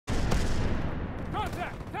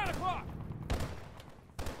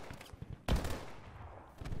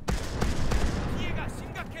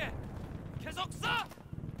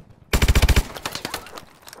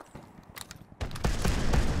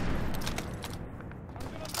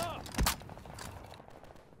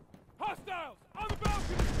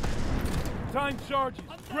Time charges.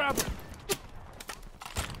 Grab them.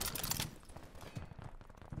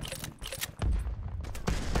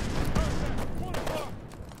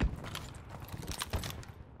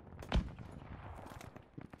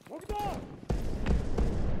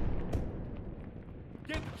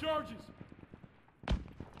 Get the charges.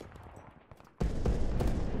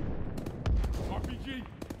 RPG.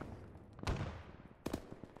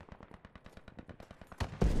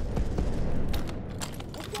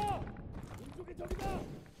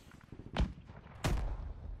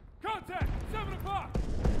 Contact! 7 o'clock!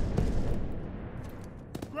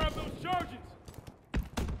 Grab those charges!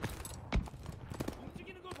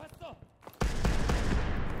 움직이는 거 봤어!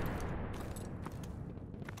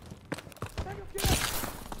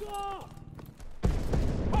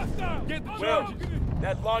 Hostile! Get the charges!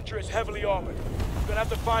 That launcher is heavily armored. You're gonna have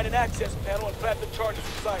to find an access panel and plant the charges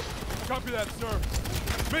inside. Copy that, sir.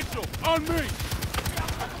 Mitchell, on me!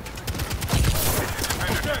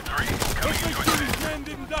 Okay, let's make sure these men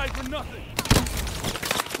didn't die for nothing.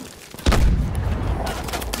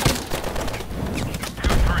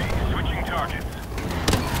 2-3, switching targets.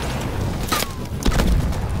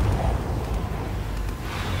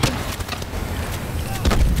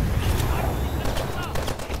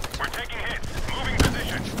 We're taking hits. Moving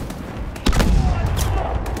position.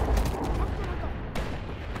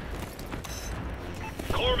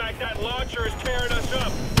 Cormac, that launcher is tearing us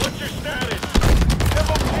up. What's your status?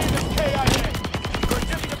 Demo team is KIA. We're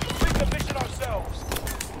attempting to complete the mission ourselves.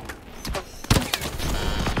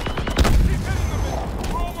 Keep hitting them,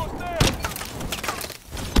 Mitchell. We're almost there.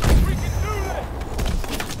 We can do this.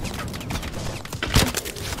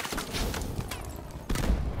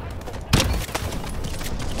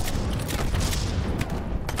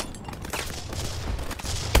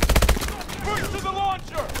 Push to the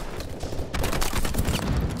launcher.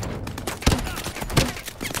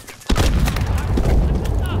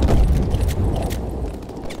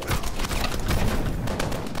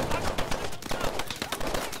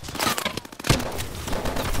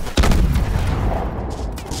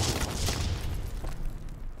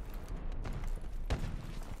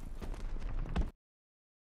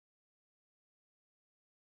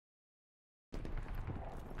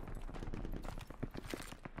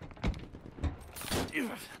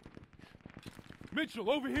 Mitchell,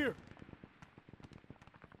 over here!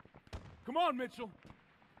 Come on, Mitchell!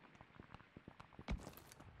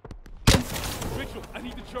 Mitchell, I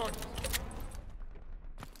need the charges.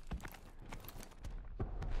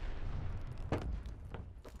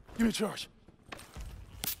 Give me a charge.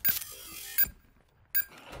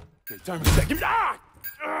 Okay, time to set. Give me. Ah!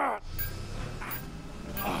 Ah!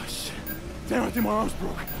 Oh, shit. Damn, I think my arm's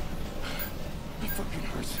broke. It fucking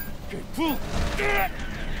hurts. Okay, pull.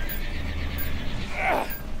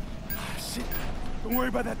 Shit. Don't worry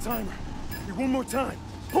about that timer. Okay, one more time.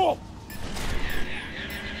 Pull!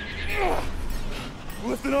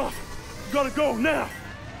 Lift it off. You gotta go now.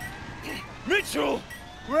 Mitchell!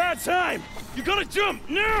 We're out of time! You gotta jump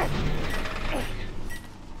now!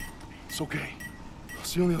 It's okay. I'll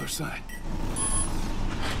see you on the other side.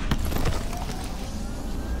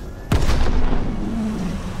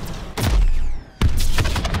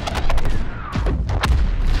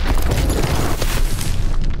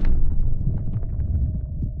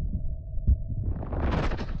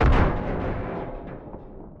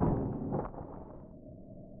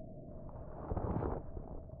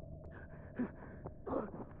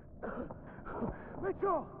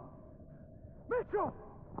 Mitchell! Mitchell!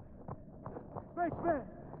 Spaceman!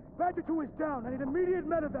 Badger 2 is down. I need immediate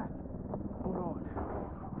medevac. Hold on.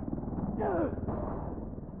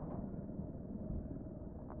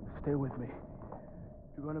 Stay with me.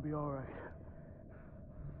 You're gonna be all right.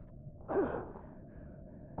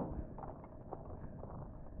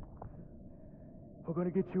 We're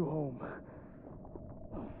gonna get you home.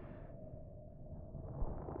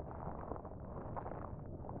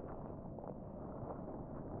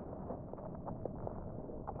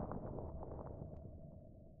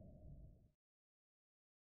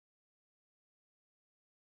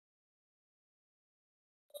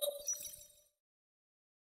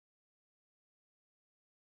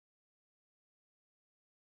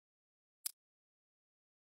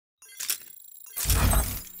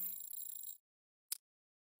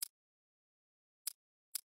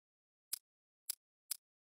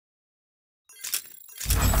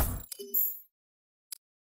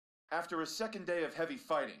 After a second day of heavy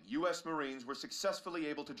fighting, U.S. Marines were successfully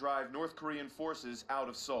able to drive North Korean forces out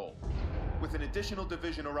of Seoul. With an additional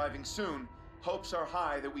division arriving soon, hopes are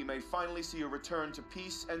high that we may finally see a return to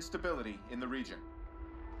peace and stability in the region.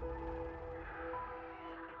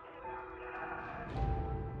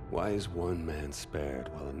 Why is one man spared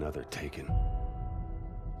while another taken?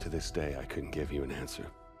 To this day, I couldn't give you an answer.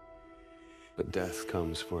 But death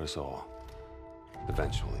comes for us all.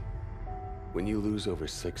 Eventually. When you lose over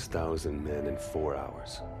 6,000 men in 4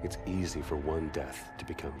 hours, it's easy for one death to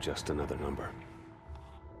become just another number.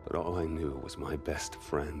 But all I knew was my best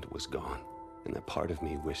friend was gone, and that part of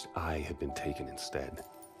me wished I had been taken instead.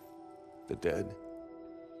 The dead,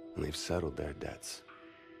 and they've settled their debts.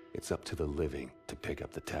 It's up to the living to pick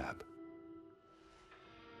up the tab.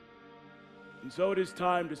 And so it is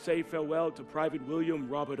time to say farewell to Private William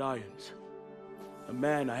Robert Irons, a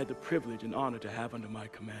man I had the privilege and honor to have under my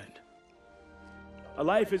command. A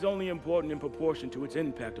life is only important in proportion to its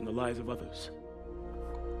impact on the lives of others.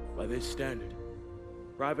 By this standard,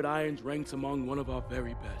 Private Irons ranks among one of our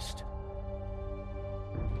very best.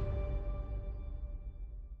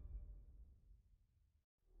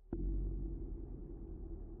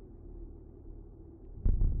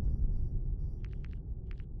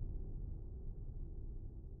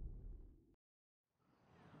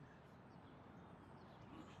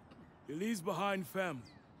 He leaves behind family,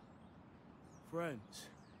 friends,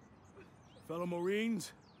 fellow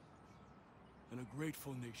Marines, and a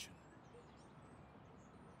grateful nation.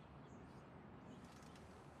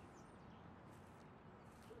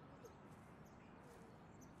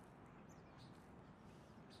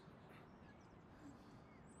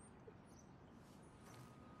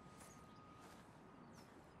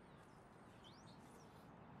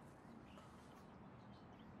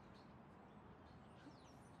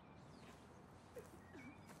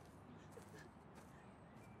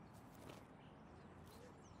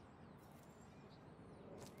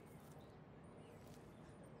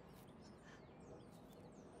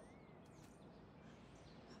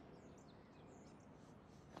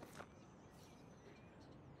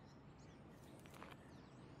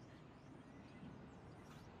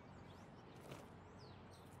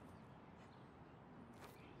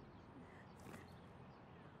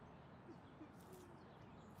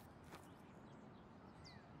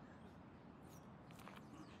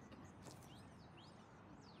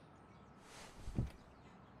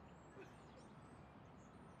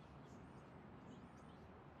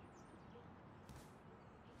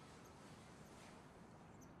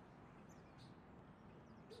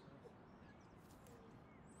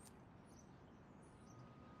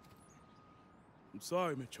 I'm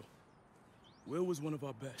sorry, Mitchell. Will was one of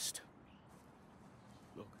our best.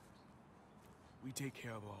 Look, we take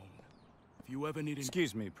care of our own. If you ever need any—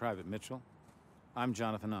 Excuse me, Private Mitchell. I'm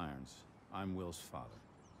Jonathan Irons. I'm Will's father.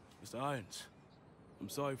 Mr. Irons, I'm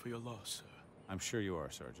sorry for your loss, sir. I'm sure you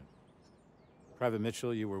are, Sergeant. Private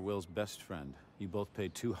Mitchell, you were Will's best friend. You both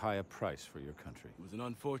paid too high a price for your country. It was an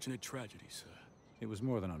unfortunate tragedy, sir. It was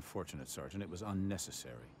more than unfortunate, Sergeant. It was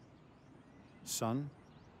unnecessary. Son,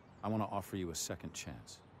 I want to offer you a second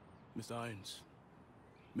chance. Mr. Irons,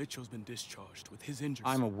 Mitchell's been discharged with his injuries.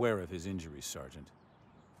 I'm aware of his injuries, Sergeant.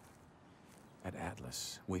 At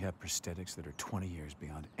Atlas, we have prosthetics that are 20 years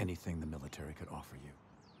beyond anything the military could offer you.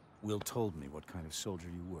 Will told me what kind of soldier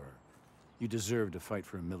you were. You deserve to fight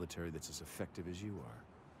for a military that's as effective as you are.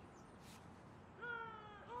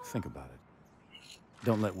 Think about it.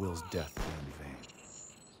 Don't let Will's death be in vain.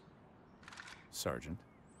 Sergeant.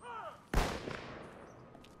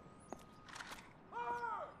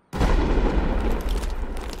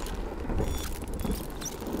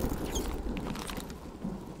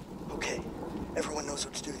 Okay, everyone knows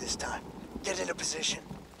what to do this time. Get into position.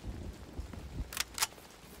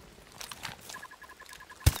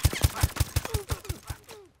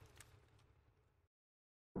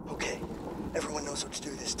 Okay, everyone knows what to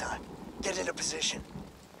do this time. Get into position.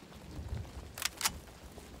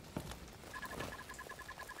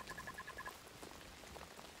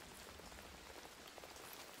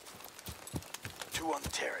 Two on the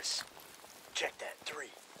terrace. Check that. 3.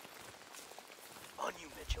 On you,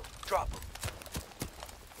 Mitchell. Drop them.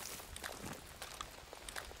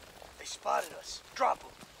 They spotted us. Drop them.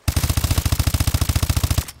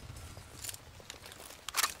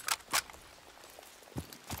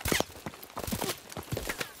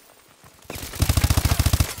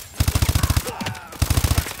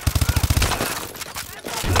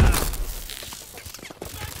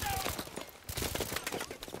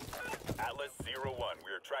 Atlas 01,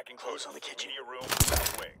 we are tracking Close on the kitchen. Media room,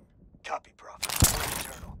 south wing. Copy, Prophet.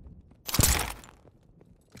 Internal.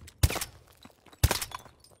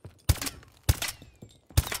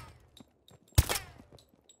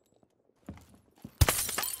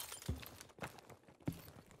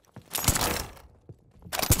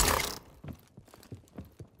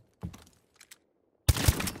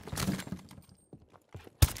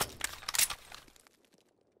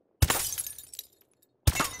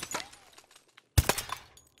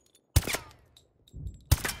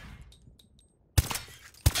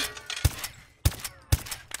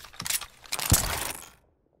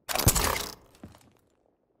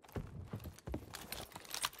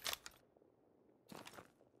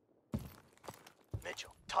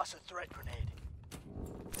 Toss a threat grenade.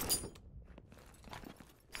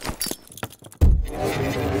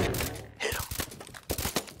 Hit him.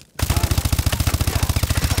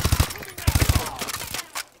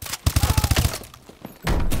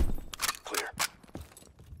 Clear.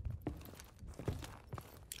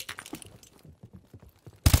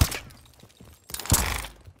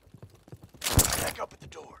 Back up at the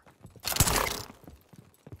door.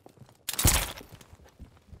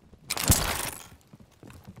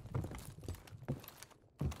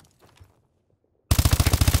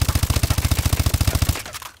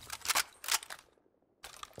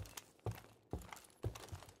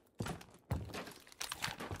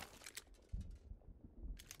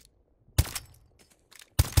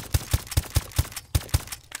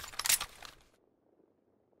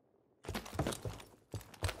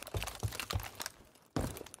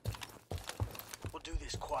 Do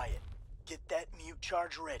this quiet. Get that mute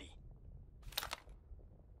charge ready.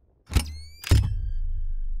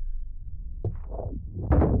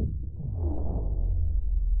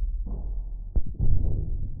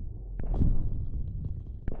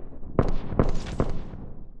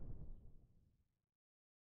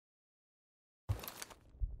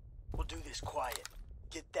 We'll do this quiet.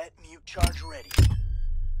 Get that mute charge ready.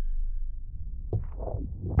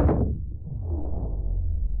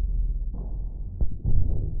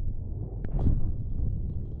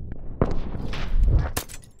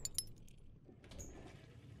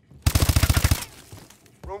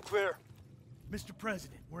 Room clear. Mr.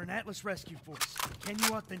 President, we're an Atlas Rescue Force. Can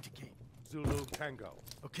you authenticate? Zulu Tango.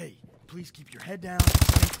 Okay, please keep your head down and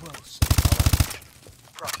stay close.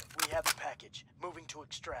 Prophet, we have the package. Moving to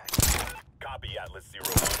extract. Copy, Atlas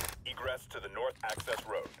 01. Egress to the North Access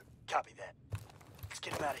Road. Copy that. Let's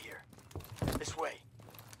get him out of here. This way.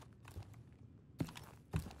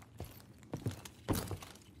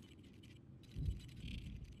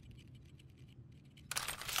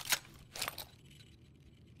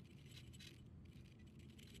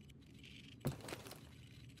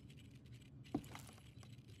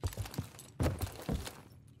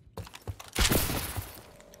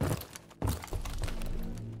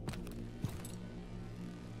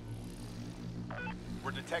 We're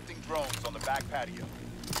detecting drones on the back patio.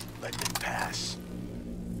 Let them pass.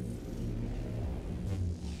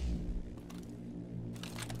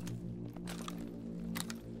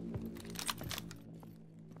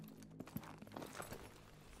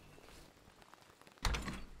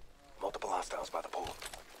 Multiple hostiles by the pool.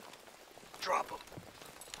 Drop them.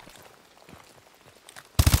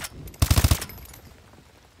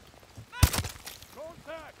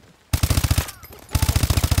 Contact!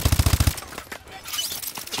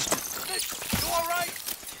 You all right?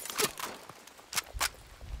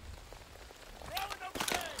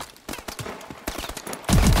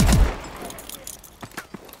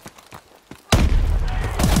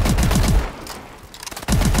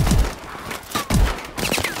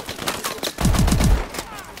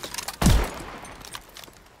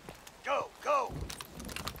 Go, go!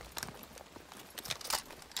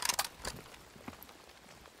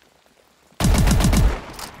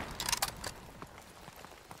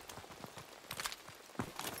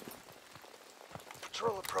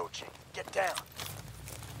 Patrol approaching. Get down.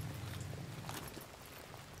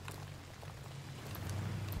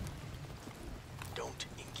 Don't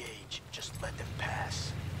engage. Just let them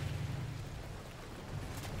pass.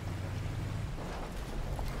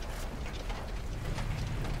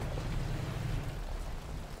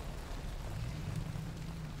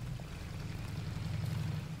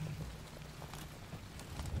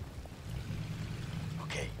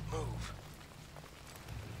 Okay, move.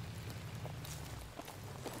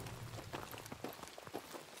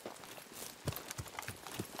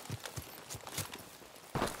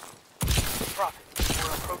 Prophet,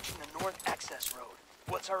 we're approaching the North Access Road.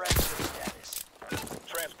 What's our exit status?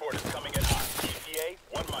 Transport is coming in hot. ETA,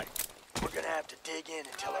 1 mic. We're gonna have to dig in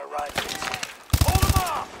until our ride gets in. Hold them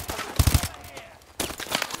off!